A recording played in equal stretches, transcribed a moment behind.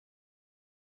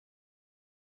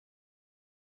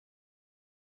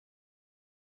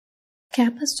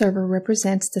KAPPA Server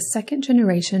represents the second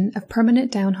generation of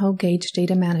permanent downhole gauge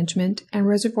data management and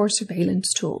reservoir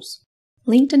surveillance tools.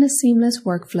 Linked in a seamless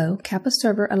workflow, KAPPA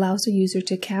Server allows the user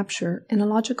to capture, in a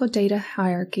logical data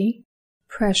hierarchy,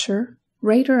 pressure,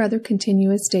 rate or other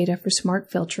continuous data for smart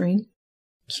filtering,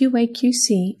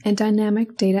 QA/QC, and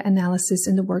dynamic data analysis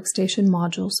in the workstation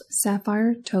modules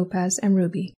Sapphire, Topaz, and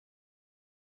Ruby.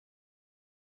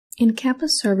 In KAPPA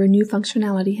Server, new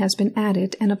functionality has been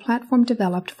added and a platform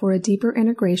developed for a deeper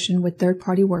integration with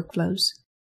third-party workflows.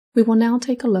 We will now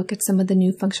take a look at some of the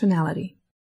new functionality.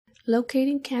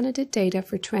 Locating candidate data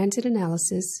for transient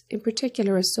analysis, in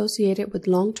particular associated with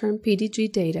long-term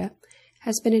PDG data,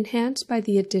 has been enhanced by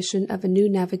the addition of a new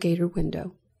navigator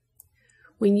window.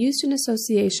 When used in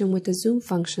association with the zoom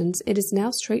functions, it is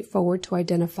now straightforward to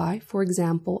identify, for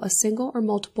example, a single or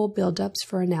multiple buildups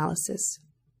for analysis.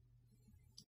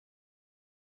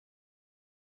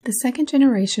 The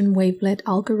second-generation wavelet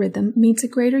algorithm means a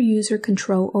greater user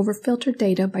control over filtered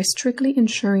data by strictly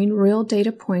ensuring real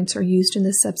data points are used in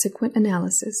the subsequent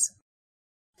analysis.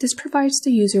 This provides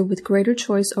the user with greater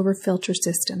choice over filter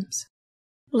systems.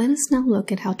 Let us now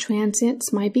look at how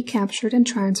transients might be captured and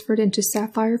transferred into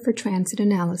Sapphire for transient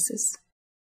analysis.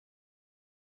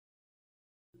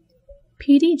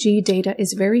 PDG data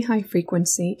is very high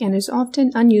frequency and is often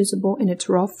unusable in its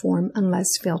raw form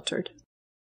unless filtered.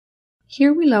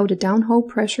 Here we load a downhole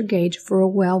pressure gauge for a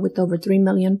well with over 3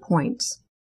 million points.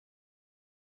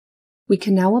 We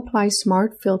can now apply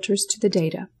smart filters to the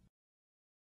data.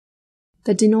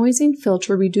 The denoising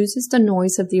filter reduces the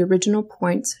noise of the original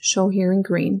points, shown here in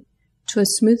green, to a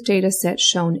smooth data set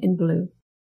shown in blue.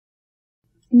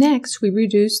 Next, we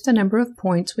reduce the number of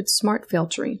points with smart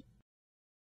filtering.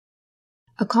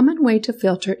 A common way to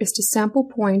filter is to sample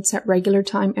points at regular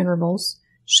time intervals,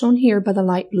 shown here by the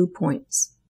light blue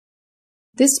points.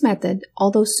 This method,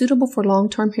 although suitable for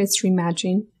long-term history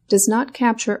matching, does not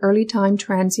capture early-time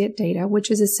transient data,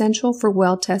 which is essential for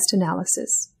well test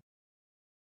analysis.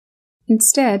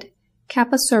 Instead,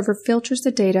 KAPPA Server filters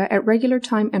the data at regular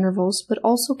time intervals but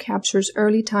also captures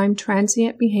early-time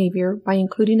transient behavior by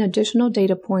including additional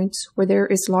data points where there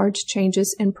is large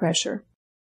changes in pressure.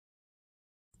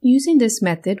 Using this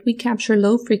method, we capture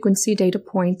low-frequency data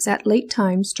points at late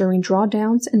times during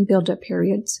drawdowns and buildup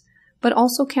periods, but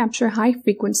also capture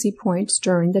high-frequency points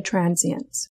during the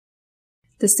transients.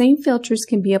 The same filters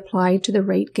can be applied to the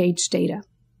rate gauge data.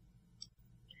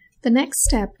 The next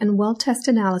step in well test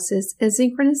analysis is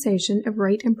synchronization of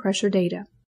rate and pressure data.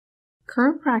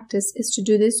 Current practice is to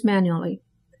do this manually.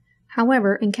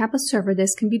 However, in KAPPA Server,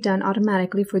 this can be done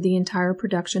automatically for the entire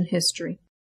production history.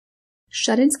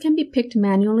 Shut-ins can be picked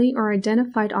manually or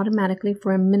identified automatically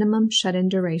for a minimum shut-in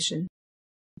duration.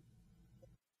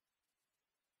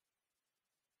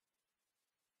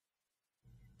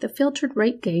 The filtered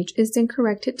rate gauge is then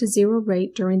corrected to 0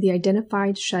 rate during the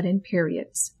identified shut-in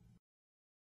periods.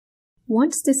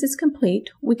 Once this is complete,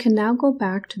 we can now go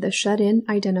back to the shut-in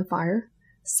identifier,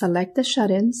 select the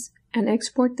shut-ins, and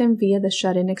export them via the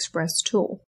Shut-in Express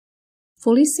tool.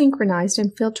 Fully synchronized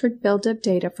and filtered buildup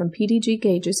data from PDG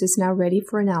gauges is now ready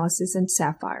for analysis in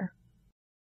Sapphire.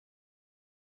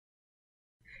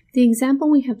 The example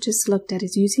we have just looked at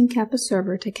is using KAPPA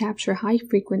Server to capture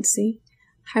high-frequency,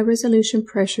 high-resolution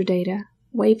pressure data,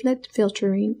 wavelet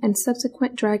filtering, and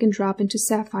subsequent drag and drop into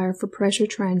Sapphire for pressure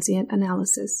transient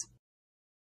analysis.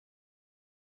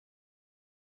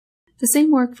 The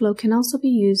same workflow can also be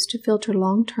used to filter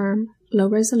long-term,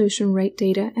 low-resolution rate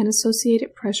data and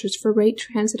associated pressures for rate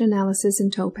transient analysis in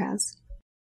Topaz.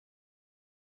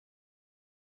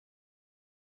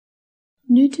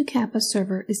 New to KAPPA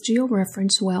Server is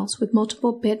Georeference Wells with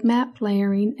multiple bitmap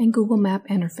layering and Google Map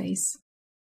interface.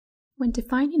 When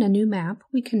defining a new map,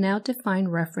 we can now define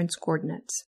reference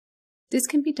coordinates. This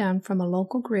can be done from a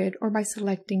local grid or by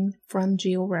selecting from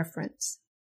Georeference.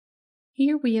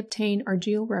 Here we obtain our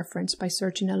georeference by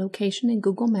searching a location in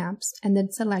Google Maps and then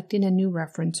selecting a new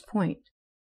reference point.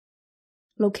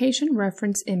 Location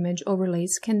reference image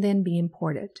overlays can then be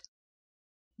imported.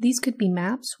 These could be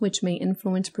maps which may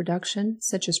influence production,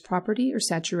 such as property or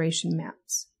saturation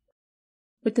maps.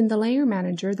 Within the Layer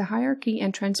Manager, the hierarchy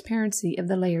and transparency of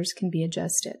the layers can be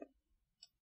adjusted.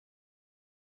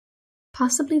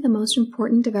 Possibly the most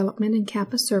important development in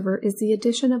KAPPA Server is the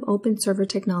addition of Open Server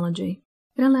technology.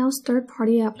 It allows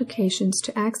third-party applications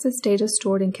to access data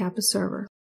stored in KAPPA Server.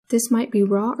 This might be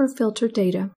raw or filtered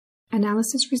data,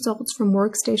 analysis results from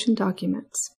workstation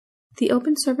documents. The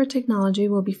Open Server technology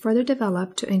will be further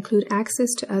developed to include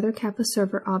access to other KAPPA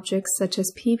Server objects such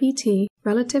as PVT,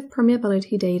 relative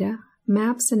permeability data,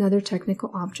 maps, and other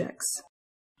technical objects.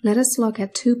 Let us look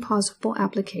at two possible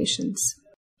applications.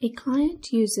 A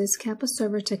client uses KAPPA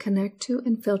Server to connect to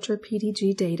and filter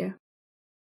PDG data.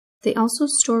 They also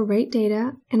store rate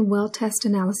data and well test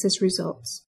analysis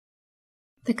results.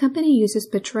 The company uses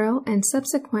Petrel and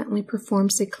subsequently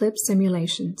performs Eclipse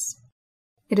simulations.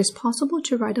 It is possible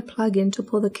to write a plugin to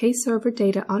pull the K-Server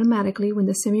data automatically when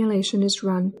the simulation is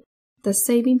run, thus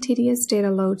saving tedious data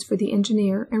loads for the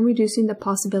engineer and reducing the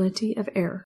possibility of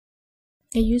error.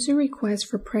 A user requests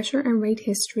for pressure and rate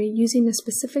history using the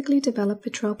specifically developed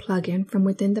Petrel plugin from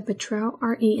within the Petrel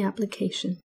RE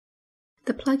application.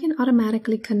 The plugin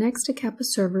automatically connects to KAPPA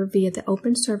Server via the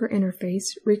Open Server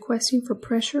interface, requesting for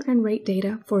pressure and rate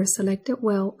data for a selected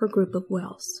well or group of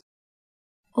wells.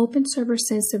 Open Server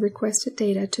sends the requested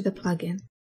data to the plugin.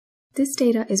 This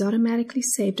data is automatically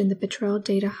saved in the Petrel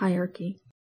data hierarchy.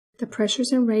 The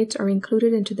pressures and rates are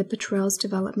included into the Petrel's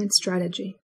development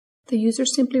strategy. The user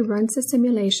simply runs the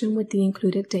simulation with the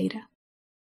included data.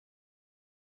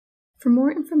 For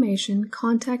more information,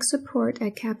 contact support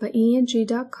at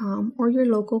kappaeng.com or your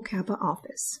local KAPPA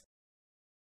office.